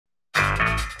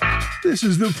This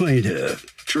is the plaintiff,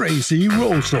 Tracy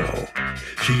Rollsall.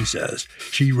 She says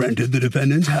she rented the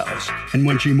defendant's house, and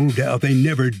when she moved out, they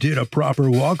never did a proper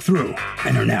walkthrough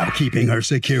and are now keeping her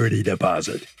security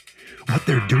deposit. What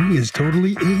they're doing is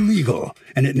totally illegal,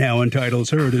 and it now entitles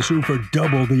her to sue for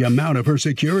double the amount of her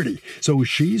security. So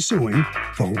she's suing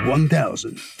for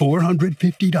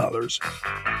 $1,450.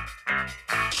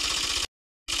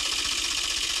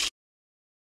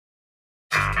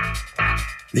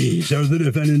 These are the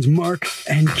defendants Mark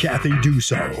and Kathy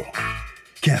Dussault.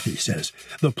 Kathy says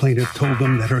the plaintiff told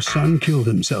them that her son killed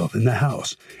himself in the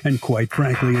house, and quite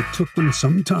frankly, it took them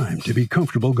some time to be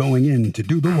comfortable going in to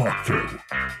do the walkthrough.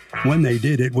 When they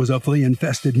did, it was a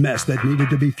flea-infested mess that needed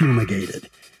to be fumigated.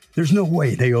 There's no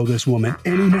way they owe this woman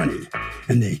any money,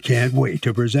 and they can't wait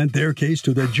to present their case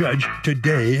to the judge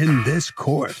today in this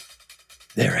court.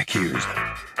 They're accused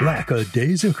of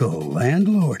lackadaisical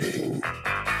landlording.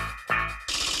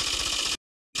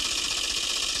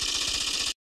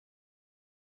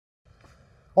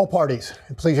 All parties,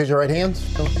 please raise your right hands.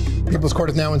 People's Court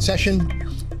is now in session.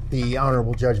 The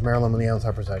Honorable Judge Marilyn Leon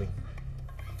presiding.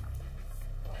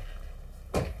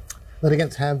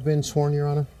 Litigants have been sworn, Your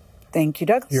Honor. Thank you,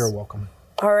 Douglas. You're welcome.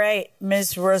 All right,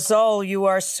 Ms. Rollsall, you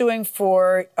are suing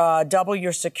for double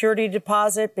your security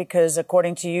deposit because,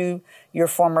 according to you, your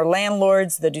former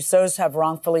landlords, the Dussaults, have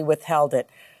wrongfully withheld it.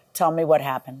 Tell me what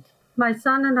happened. My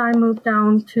son and I moved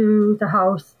down to the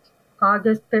house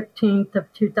August 15th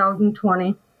of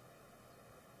 2020,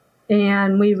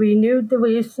 and we renewed the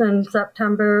lease in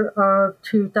September of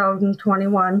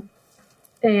 2021,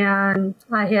 and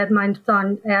I had my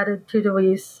son added to the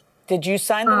lease. Did you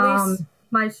sign the lease?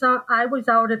 My son, I was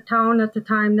out of town at the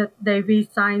time that they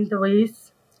re-signed the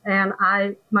lease, and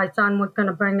my son was going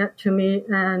to bring it to me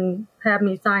and have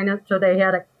me sign it so they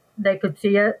could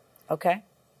see it. Okay.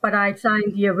 But I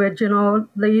signed the original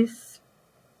lease.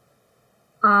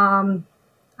 On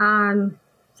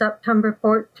September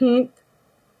 14th,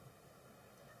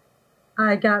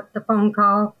 I got the phone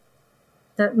call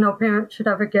that no parent should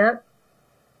ever get.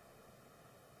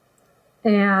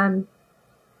 And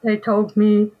they told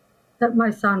me that my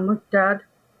son was dead.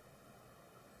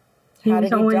 He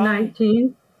was only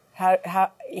 19.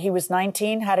 How he was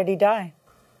 19? How did he die?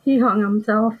 He hung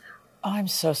himself. Oh, I'm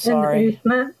so sorry. In the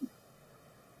basement.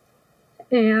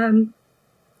 And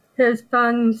his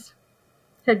sons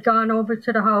had gone over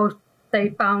to the house. They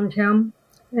found him,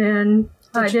 and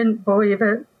I didn't believe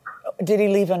it. Did he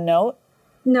leave a note?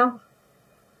 No.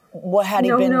 What, had he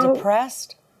been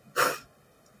depressed?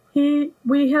 We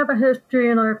have a history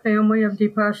in our family of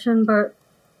depression, but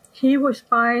he was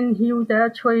fine. He was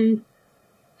actually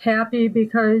happy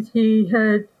because he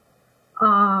had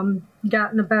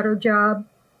gotten a better job.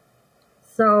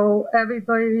 So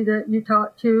everybody that you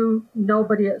talk to,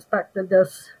 nobody expected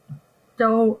this.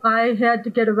 So I had to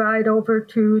get a ride over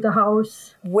to the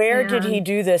house. Where did he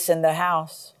do this in the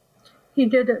house? He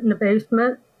did it in the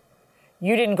basement.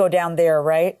 You didn't go down there,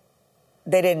 right?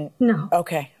 They didn't? No.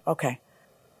 Okay, okay.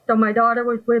 So my daughter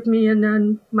was with me, and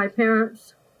then my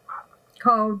parents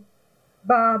called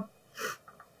Bob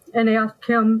and asked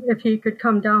him if he could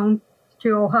come down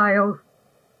to Ohio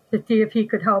to see if he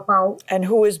could help out. And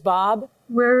who is Bob?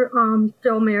 We're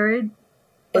still married.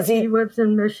 He lives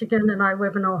in Michigan, and I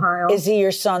live in Ohio. Is he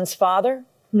your son's father?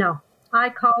 No. I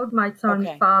called my son's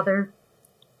father.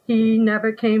 He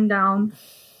never came down.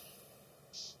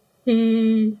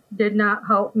 He did not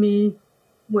help me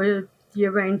with the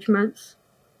arrangements.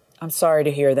 I'm sorry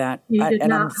to hear that.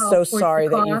 And I'm so sorry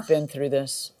that you've been through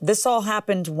this. This all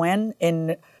happened when?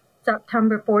 In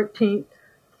September 14th.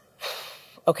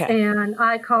 Okay. And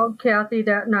I called Kathy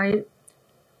that night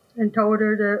and told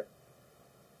her that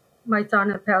my son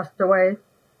had passed away.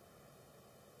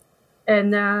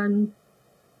 And then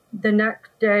the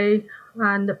next day,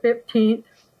 on the 15th,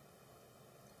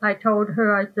 I told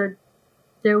her, I said,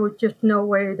 there was just no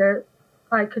way that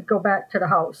I could go back to the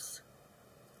house.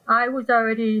 I was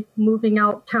already moving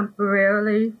out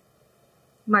temporarily.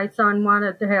 My son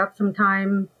wanted to have some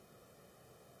time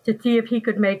to see if he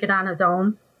could make it on his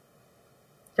own.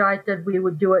 So I said we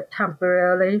would do it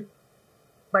temporarily,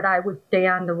 but I would stay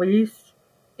on the lease.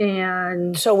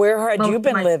 And so where had you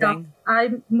been living? I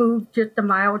moved just a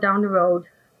mile down the road,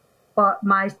 but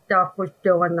my stuff was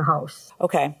still in the house.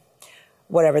 Okay.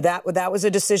 Whatever. That was a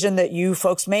decision that you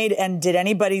folks made. And did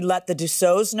anybody let the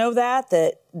Dussaults know that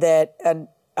a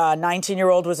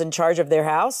 19-year-old was in charge of their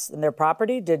house and their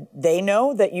property? Did they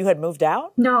know that you had moved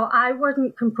out? No, I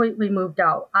wasn't completely moved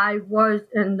out. I was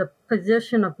in the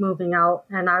position of moving out,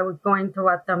 and I was going to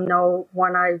let them know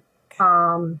when I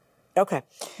Okay.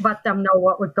 let them know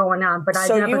what was going on. But I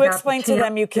So never you got the explained to them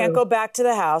chance you can't go back to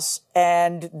the house,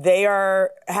 and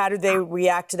how did they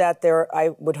react to that? I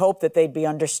would hope that they'd be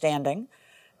understanding.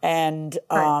 And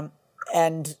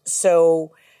and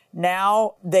so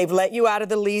now they've let you out of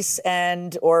the lease,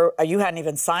 or you hadn't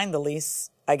even signed the lease,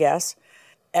 I guess.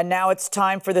 And now it's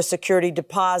time for the security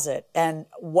deposit. And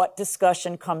what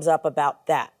discussion comes up about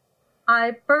that?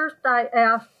 I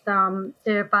asked them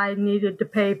if I needed to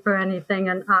pay for anything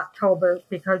in October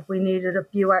because we needed a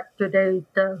few extra days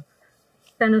to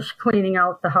finish cleaning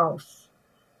out the house.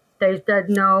 They said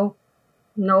no,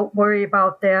 don't worry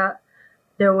about that.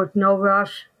 There was no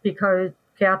rush because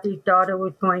Kathy's daughter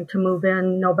was going to move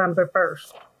in November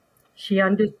 1st. She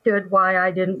understood why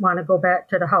I didn't want to go back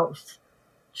to the house.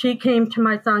 She came to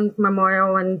my son's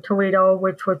memorial in Toledo,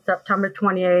 which was September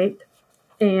 28th,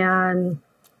 and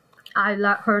I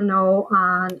let her know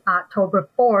on October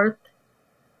 4th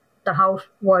the house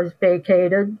was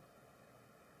vacated.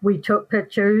 We took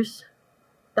pictures.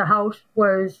 The house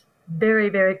was very,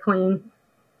 very clean.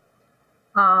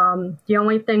 The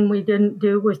only thing we didn't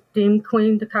do was steam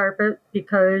clean the carpet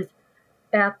because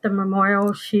at the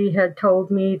memorial she had told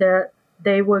me that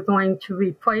they were going to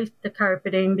replace the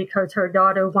carpeting because her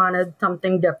daughter wanted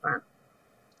something different.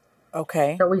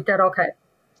 Okay. So we said, okay.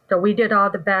 So we did all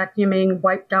the vacuuming,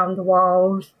 wiped down the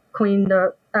walls, cleaned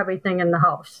everything in the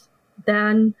house.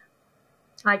 Then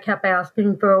I kept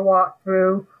asking for a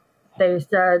walkthrough. They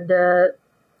said that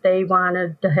they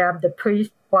wanted to have the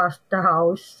priest bless the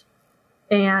house.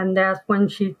 And that's when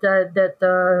she said that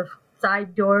the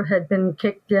side door had been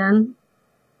kicked in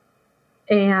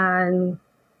and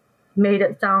made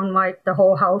it sound like the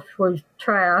whole house was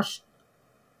trashed.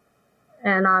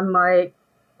 And I'm like,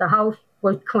 the house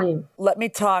was clean. Let me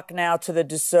talk now to the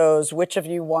Dussaults. Which of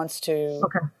you wants to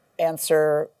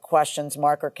answer questions,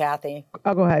 Mark or Kathy?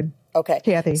 I'll go ahead. Okay.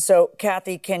 Kathy. So,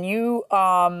 Kathy, can you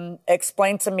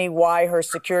explain to me why her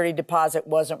security deposit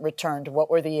wasn't returned? What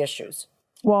were the issues?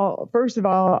 Well, first of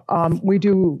all, we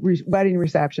do wedding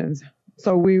receptions.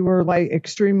 So we were like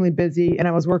extremely busy and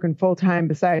I was working full time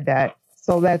beside that.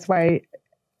 So that's why.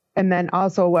 And then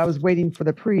also I was waiting for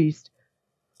the priest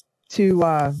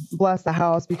to bless the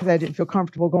house because I didn't feel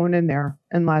comfortable going in there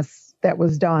unless that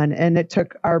was done. And it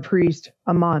took our priest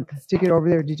a month to get over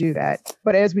there to do that.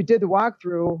 But as we did the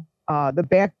walkthrough, the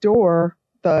back door,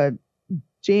 the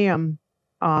jamb,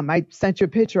 I sent you a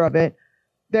picture of it.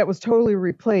 That was totally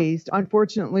replaced.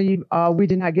 Unfortunately, we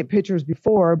did not get pictures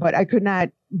before, but I could not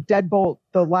deadbolt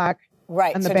the lock.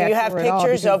 Right. So do you have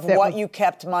pictures of what you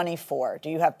kept money for? Do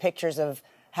you have pictures of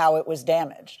how it was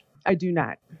damaged? I do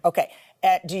not. Okay.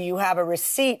 Do you have a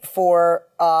receipt for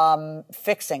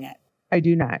fixing it? I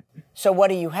do not. So what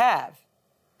do you have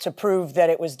to prove that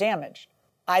it was damaged?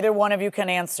 Either one of you can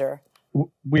answer.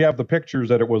 We have the pictures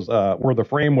that it was where the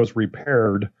frame was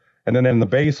repaired. And then in the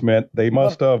basement, they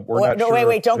must have. Wait,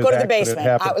 don't go to the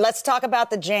basement. Let's talk about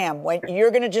the jam.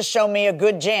 You're going to just show me a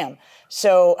good jam.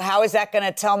 So how is that going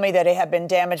to tell me that it had been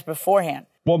damaged beforehand?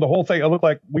 Well, the whole thing, it looked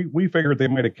like we figured they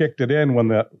might have kicked it in when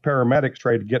the paramedics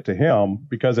tried to get to him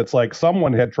because it's like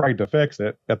someone had tried to fix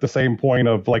it at the same point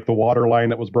of like the water line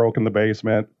that was broke in the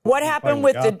basement. What happened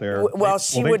with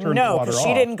she wouldn't know because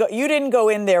she didn't go. You didn't go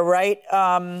in there, right,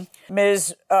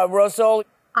 Ms. Rosol?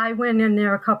 I went in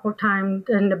there a couple times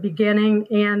in the beginning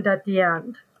and at the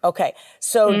end. Okay.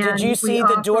 So did you see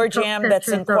the door jamb that's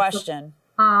in question?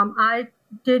 I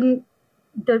didn't.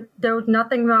 There was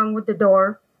nothing wrong with the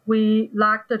door. We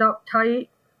locked it up tight.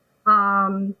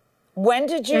 When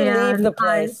did you leave the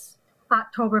place?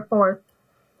 October 4th.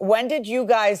 When did you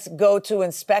guys go to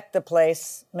inspect the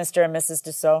place, Mr. and Mrs.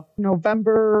 Dussault?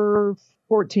 November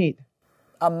 14th.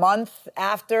 A month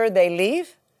after they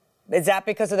leave? Is that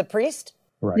because of the priest?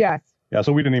 Right. Yes. Yeah,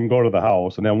 so we didn't even go to the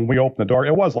house. And then when we opened the door,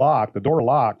 it was locked. The door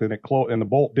locked and it closed and the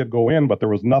bolt did go in, but there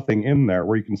was nothing in there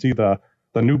where you can see the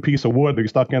new piece of wood that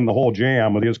stuck in the whole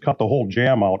jamb. They just cut the whole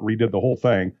jamb out, redid the whole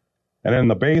thing. And in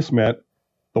the basement,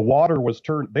 the water was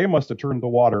turned. They must have turned the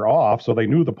water off. So they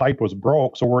knew the pipe was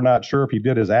broke. So we're not sure if he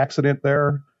did his accident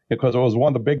there because it was one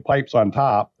of the big pipes on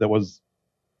top that was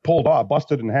pulled off,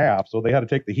 busted in half. So they had to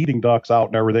take the heating ducts out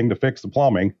and everything to fix the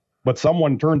plumbing. But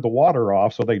someone turned the water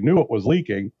off, so they knew it was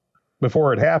leaking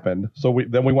before it happened. So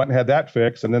then we went and had that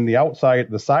fixed, and then the outside,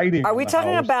 the siding. Are we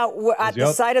talking about at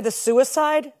the site of the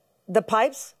suicide, the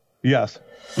pipes? Yes.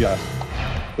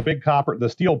 The big copper, the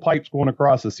steel pipes going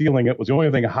across the ceiling, it was the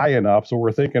only thing high enough, so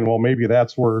we're thinking, well, maybe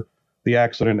that's where the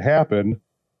accident happened,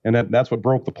 and that's what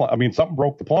broke something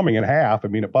broke the plumbing in half. I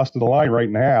mean, it busted the line right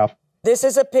in half. This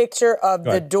is a picture of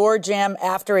the door jamb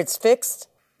after it's fixed?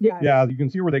 Yeah, you can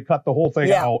see where they cut the whole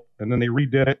thing out, and then they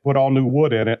redid it, put all new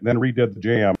wood in it, and then redid the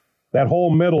jamb. That whole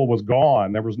middle was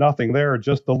gone. There was nothing there,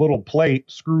 just the little plate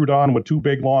screwed on with 2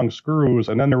 big long screws.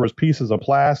 And then there was pieces of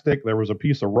plastic. There was a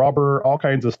piece of rubber. All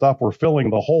kinds of stuff were filling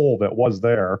the hole that was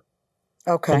there.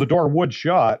 Okay. So the door would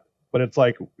shut, but it's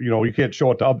like, you can't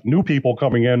show it to new people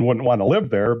coming in wouldn't want to live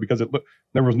there because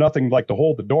there was nothing like to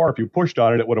hold the door. If you pushed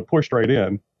on it, it would have pushed right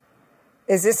in.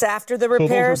 Is this after the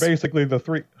repairs? So those are basically the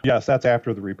 3. Yes, that's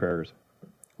after the repairs.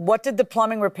 What did the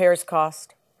plumbing repairs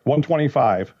cost?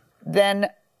 $125. Then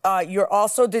you're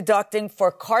also deducting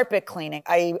for carpet cleaning.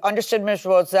 I understood Ms.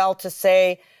 Roselle to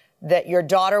say that your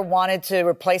daughter wanted to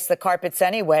replace the carpets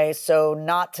anyway, so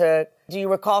not to. Do you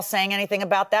recall saying anything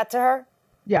about that to her?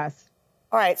 Yes.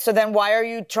 All right. So then why are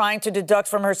you trying to deduct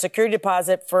from her security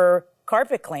deposit for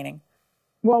carpet cleaning?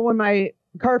 Well, when my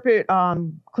carpet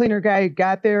cleaner guy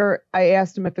got there, I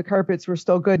asked him if the carpets were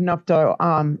still good enough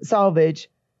to salvage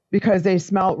because they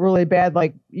smelled really bad,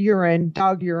 like urine,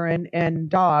 dog urine, and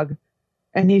dog.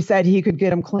 And he said he could get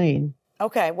them clean.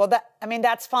 Okay. Well,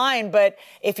 that's fine. But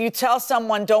if you tell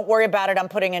someone, don't worry about it, I'm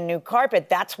putting in new carpet,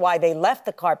 that's why they left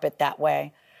the carpet that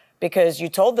way, because you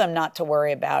told them not to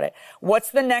worry about it.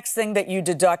 What's the next thing that you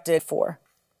deducted for?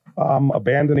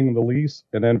 Abandoning the lease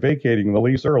and then vacating the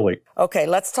lease early. Okay,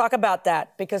 let's talk about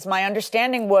that, because my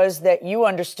understanding was that you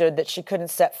understood that she couldn't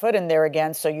set foot in there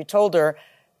again, so you told her,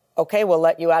 okay, we'll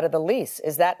let you out of the lease.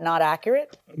 Is that not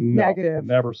accurate? No, Negative.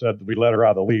 Never said that we'd let her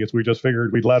out of the lease. We just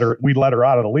figured we'd let her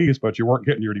out of the lease, but you weren't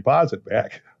getting your deposit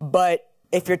back. But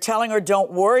if you're telling her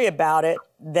don't worry about it,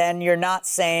 then you're not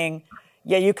saying,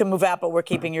 yeah, you can move out, but we're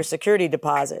keeping your security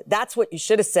deposit. That's what you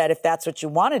should have said if that's what you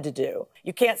wanted to do.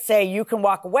 You can't say you can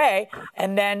walk away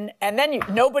and then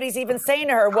nobody's even saying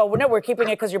to her, well, no, we're keeping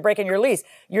it because you're breaking your lease.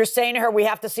 You're saying to her, we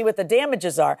have to see what the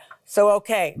damages are. So,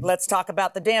 okay, let's talk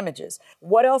about the damages.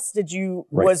 What else did you,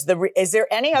 is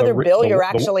there any other bill you're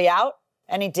actually out?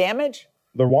 Any damage?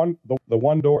 The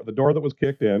door that was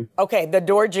kicked in. Okay, the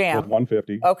door jam. Was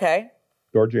 $150. Okay.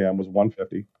 Door jam was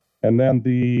 $150. And then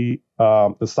the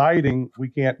siding, we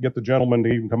can't get the gentleman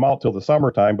to even come out till the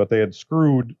summertime, but they had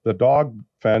screwed the dog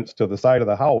fence to the side of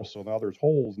the house. So now there's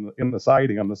holes in the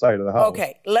siding on the side of the house.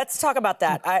 Okay, let's talk about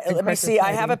that. Let me see.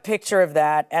 I have a picture of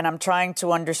that, and I'm trying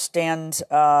to understand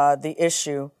the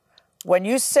issue. When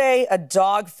you say a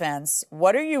dog fence,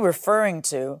 what are you referring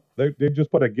to? They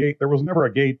just put a gate. There was never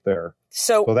a gate there.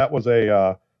 So that was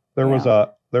it's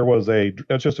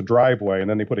just a driveway, and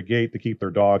then they put a gate to keep their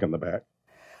dog in the back.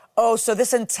 Oh, so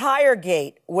this entire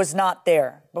gate was not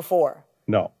there before?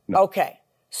 No. Okay.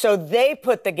 So they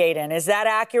put the gate in. Is that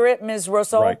accurate, Ms.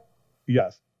 Russell? Right.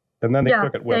 Yes. And then they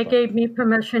took it with them. They gave me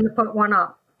permission to put one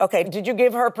up. Okay. Did you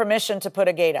give her permission to put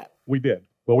a gate up? We did.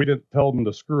 Well, we didn't tell them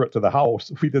to screw it to the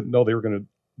house. We didn't know they were going to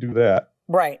do that.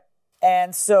 Right.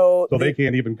 And so they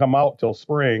can't even come out till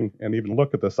spring and even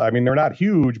look at this. I mean, they're not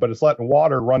huge, but it's letting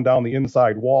water run down the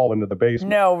inside wall into the basement.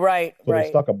 No, right. So they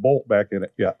stuck a bolt back in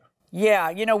it. Yeah.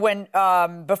 Yeah, when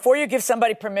before you give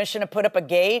somebody permission to put up a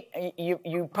gate,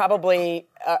 you probably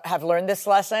have learned this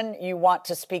lesson. You want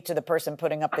to speak to the person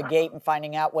putting up the gate and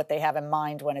finding out what they have in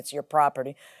mind when it's your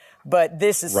property. But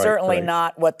this is certainly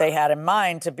not what they had in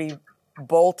mind, to be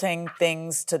bolting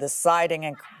things to the siding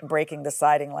and breaking the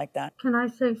siding like that. Can I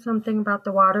say something about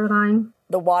the water line?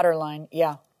 The water line,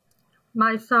 yeah.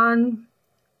 My son,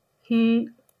 he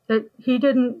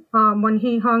didn't, when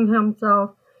he hung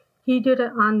himself, he did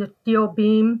it on the steel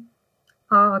beam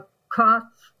across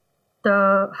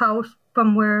the house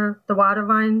from where the water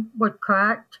line was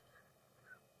cracked.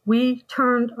 We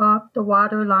turned off the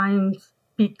water lines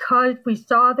because we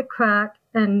saw the crack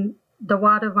in the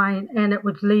water line and it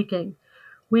was leaking.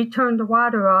 We turned the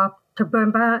water off to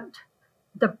prevent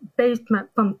the basement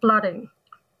from flooding.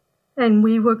 And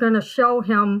we were going to show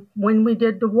him when we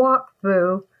did the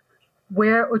walkthrough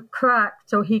where it would crack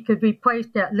so he could replace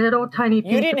that little tiny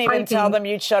piece of piping. You didn't even tell them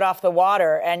you'd shut off the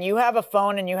water, and you have a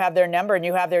phone and you have their number and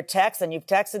you have their text and you've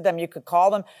texted them. You could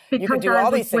call them. Because you could do all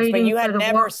these things, but you had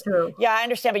never. Walkthrough. Yeah, I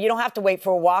understand, but you don't have to wait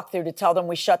for a walkthrough to tell them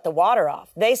we shut the water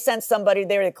off. They sent somebody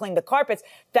there to clean the carpets.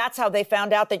 That's how they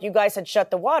found out that you guys had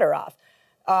shut the water off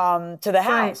to the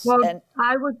house. Right. Well,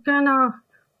 I was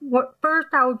first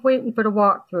I was waiting for the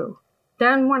walkthrough.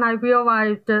 Then when I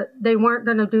realized that they weren't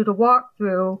going to do the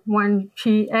walkthrough, when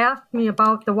she asked me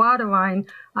about the water line,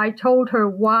 I told her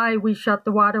why we shut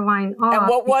the water line off. And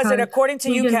what was it, according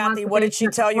to you, Kathy, what did she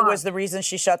tell you was the reason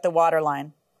she shut the water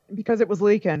line? Because it was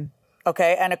leaking.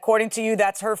 Okay, and according to you,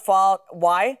 that's her fault.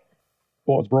 Why?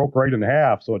 Well, it's broke right in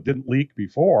half, so it didn't leak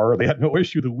before. They had no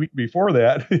issue the week before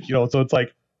that, so it's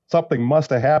like something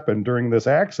must have happened during this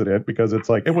accident, because it's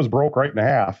like it was broke right in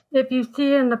half. If you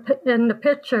see in the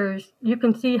pictures, you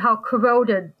can see how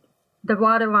corroded the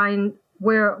water line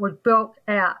where it was built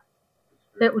at.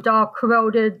 it was all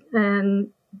corroded and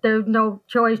there's no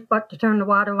choice but to turn the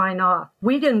water line off.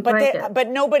 We didn't break it. But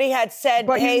nobody had said,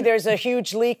 hey, there's a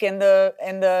huge leak in the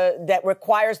that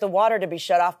requires the water to be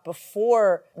shut off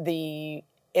before the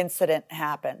incident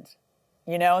happened.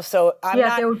 You know, so I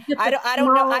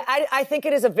don't know. I think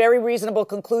it is a very reasonable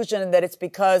conclusion that it's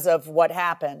because of what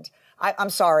happened.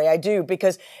 I'm sorry, I do,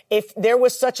 because if there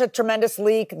was such a tremendous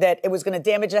leak that it was going to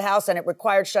damage the house and it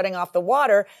required shutting off the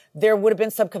water, there would have been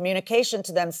some communication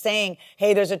to them saying,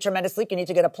 hey, there's a tremendous leak, you need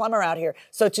to get a plumber out here.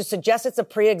 So to suggest it's a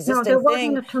pre-existing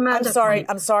thing,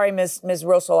 I'm sorry, Ms.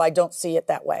 Rosol, I don't see it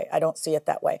that way. I don't see it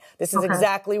that way. This is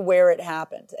exactly where it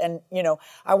happened. And, you know,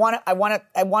 I want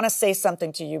to say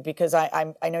something to you because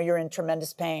I know you're in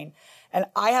tremendous pain. And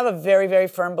I have a very, very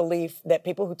firm belief that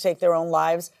people who take their own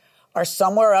lives are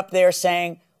somewhere up there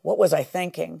saying, what was I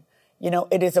thinking? You know,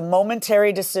 it is a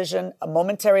momentary decision, a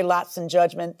momentary lapse in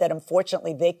judgment that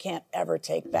unfortunately they can't ever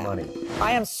take back.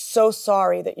 I am so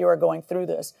sorry that you are going through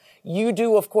this. You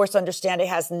do, of course, understand it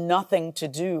has nothing to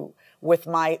do with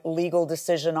my legal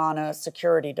decision on a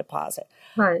security deposit.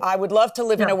 Right. I would love to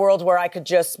live in a world where I could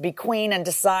just be queen and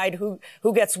decide who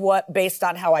gets what based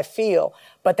on how I feel,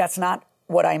 but that's not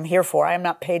what I'm here for. I am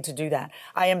not paid to do that.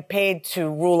 I am paid to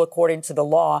rule according to the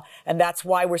law. And that's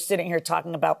why we're sitting here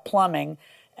talking about plumbing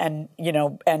and, you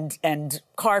know, and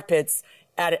carpets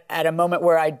at a moment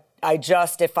where I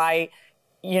just, if I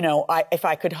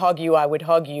could hug you, I would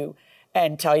hug you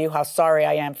and tell you how sorry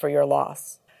I am for your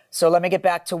loss. So let me get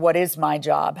back to what is my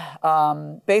job.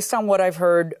 Based on what I've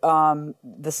heard,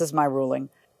 this is my ruling.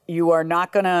 You are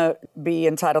not going to be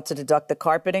entitled to deduct the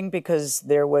carpeting because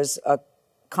there was a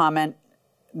comment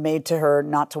made to her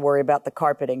not to worry about the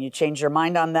carpeting. You changed your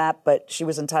mind on that, but she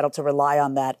was entitled to rely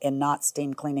on that and not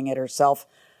steam cleaning it herself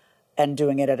and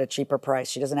doing it at a cheaper price.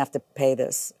 She doesn't have to pay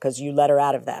this because you let her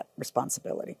out of that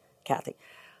responsibility, Kathy.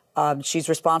 She's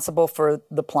responsible for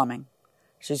the plumbing.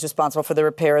 She's responsible for the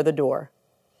repair of the door.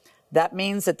 That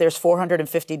means that there's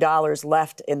 $450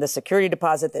 left in the security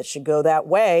deposit that should go that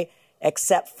way,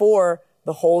 except for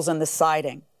the holes in the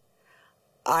siding.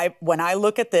 When I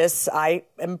look at this, I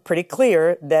am pretty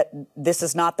clear that this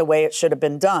is not the way it should have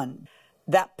been done.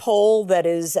 That pole that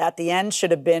is at the end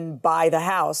should have been by the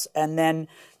house, and then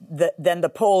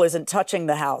the pole isn't touching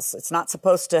the house. It's not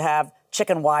supposed to have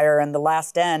chicken wire in the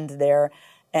last end there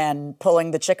and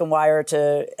pulling the chicken wire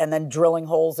and then drilling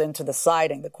holes into the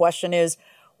siding. The question is,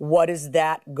 what is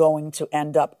that going to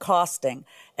end up costing?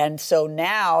 And so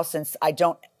now, since I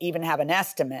don't even have an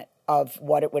estimate of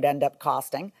what it would end up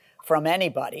costing from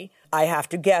anybody, I have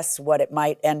to guess what it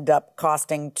might end up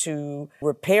costing to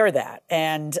repair that.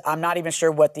 And I'm not even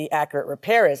sure what the accurate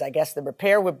repair is. I guess the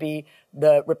repair would be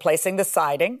replacing the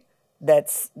siding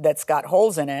that's got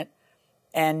holes in it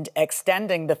and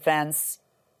extending the fence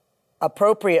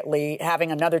appropriately,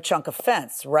 having another chunk of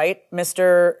fence, right,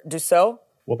 Mr. Dussault?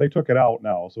 Well, they took it out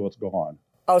now, so it's gone.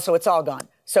 Oh, so it's all gone.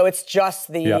 So it's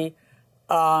just the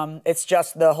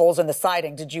holes in the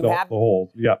siding. Did you have the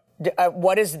holes? Yeah.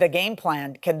 What is the game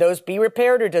plan? Can those be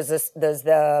repaired, or does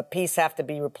the piece have to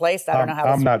be replaced? I don't know how.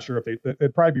 I'm not sure if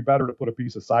it'd probably be better to put a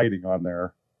piece of siding on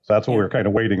there. So that's what we were kind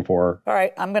of waiting for. All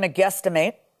right, I'm going to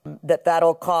guesstimate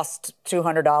that'll cost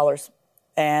 $200,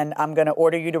 and I'm going to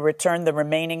order you to return the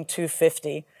remaining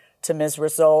 $250 to Ms.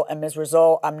 Rosol. And Ms.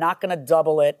 Rosol, I'm not going to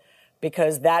double it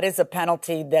because that is a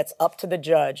penalty that's up to the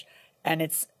judge, and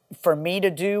it's for me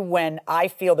to do when I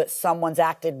feel that someone's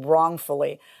acted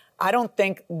wrongfully. I don't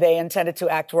think they intended to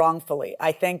act wrongfully.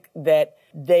 I think that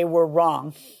they were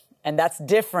wrong, and that's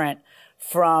different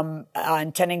from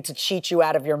intending to cheat you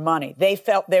out of your money. They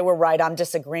felt they were right. I'm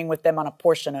disagreeing with them on a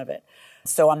portion of it.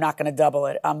 So I'm not going to double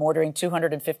it. I'm ordering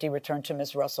 $250 returned to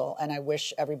Ms. Russell, and I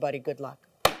wish everybody good luck.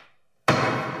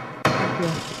 Thank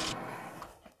you.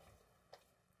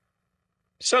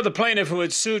 So the plaintiff who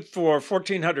had sued for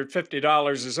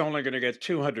 $1,450 is only going to get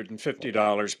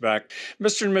 $250 back.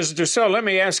 Mr. and Ms. Dussault, let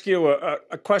me ask you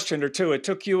a question or two. It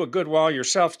took you a good while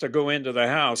yourself to go into the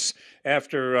house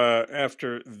after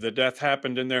the death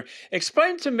happened in there.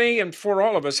 Explain to me and for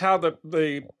all of us how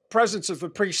the presence of the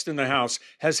priest in the house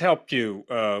has helped you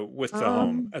with the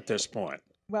home at this point.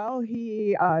 Well,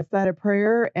 he said a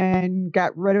prayer and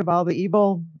got rid of all the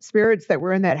evil spirits that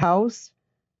were in that house.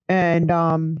 And,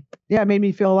 it made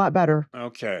me feel a lot better.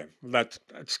 Okay.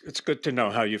 It's good to know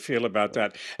how you feel about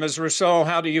that. Ms. Rousseau,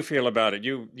 how do you feel about it?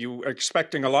 You are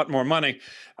expecting a lot more money.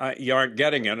 You aren't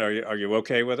getting it. Are you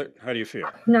okay with it? How do you feel?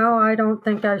 No, I don't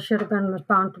think I should have been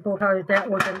responsible because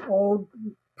that was an old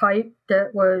pipe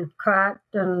that was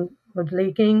cracked and was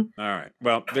leaking. All right.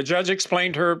 Well, the judge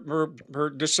explained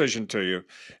her decision to you,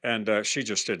 and she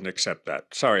just didn't accept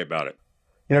that. Sorry about it.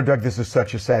 You know, Doug, this is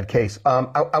such a sad case.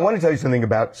 I want to tell you something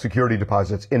about security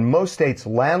deposits. In most states,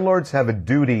 landlords have a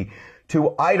duty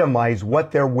to itemize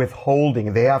what they're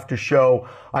withholding. They have to show,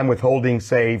 I'm withholding,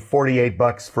 say,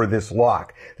 $48 for this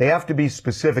lock. They have to be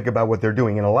specific about what they're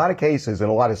doing. In a lot of cases, in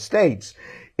a lot of states,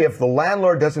 if the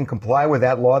landlord doesn't comply with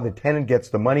that law, the tenant gets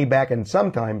the money back, and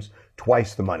sometimes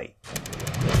twice the money.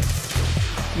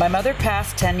 My mother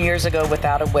passed 10 years ago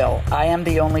without a will. I am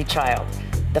the only child.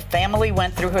 The family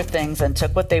went through her things and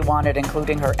took what they wanted,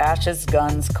 including her ashes,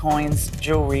 guns, coins,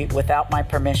 jewelry, without my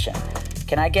permission.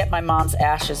 Can I get my mom's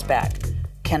ashes back?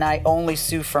 Can I only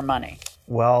sue for money?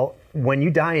 Well, when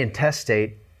you die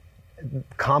intestate,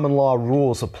 common law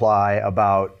rules apply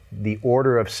about the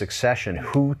order of succession,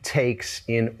 who takes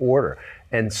in order.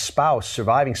 And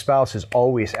surviving spouse is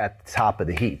always at the top of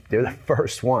the heap. They're the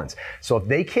first ones. So if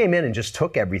they came in and just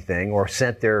took everything or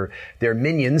sent their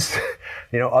minions,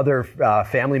 other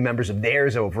family members of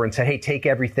theirs over and said, hey, take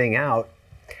everything out,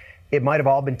 it might have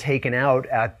all been taken out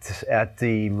at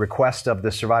the request of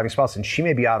the surviving spouse. And she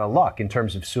may be out of luck in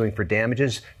terms of suing for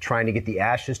damages, trying to get the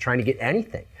ashes, trying to get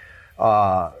anything.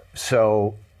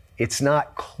 So it's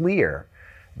not clear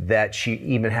that she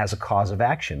even has a cause of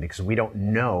action because we don't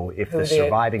know if the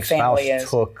surviving spouse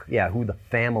took, who the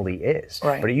family is.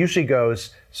 Right. But it usually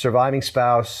goes surviving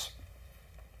spouse,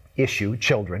 issue,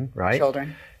 children, right?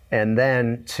 Children. And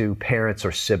then to parents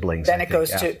or siblings. Then it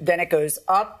goes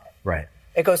up. Right.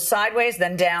 It goes sideways,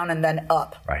 then down, and then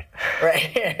up. Right.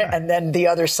 Right. And then the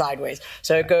other sideways.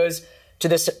 So it goes to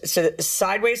the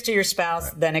sideways to your spouse,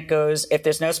 right. Then it goes, if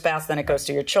there's no spouse, then it goes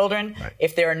to your children. Right.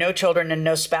 If there are no children and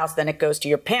no spouse, then it goes to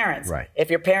your parents. Right. If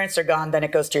your parents are gone, then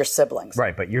it goes to your siblings.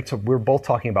 Right, but we're both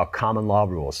talking about common law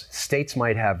rules. States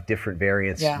might have different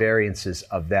variances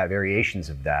of that, variations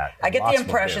of that. I get the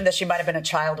impression that she might have been a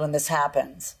child when this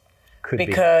happens. Could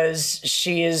because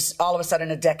she is all of a sudden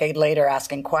a decade later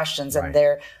asking questions, and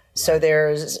right.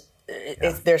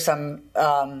 there's some.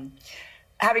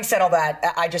 Having said all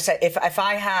that, I just said if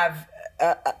I have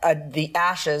the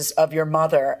ashes of your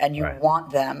mother and you right.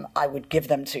 want them, I would give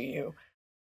them to you.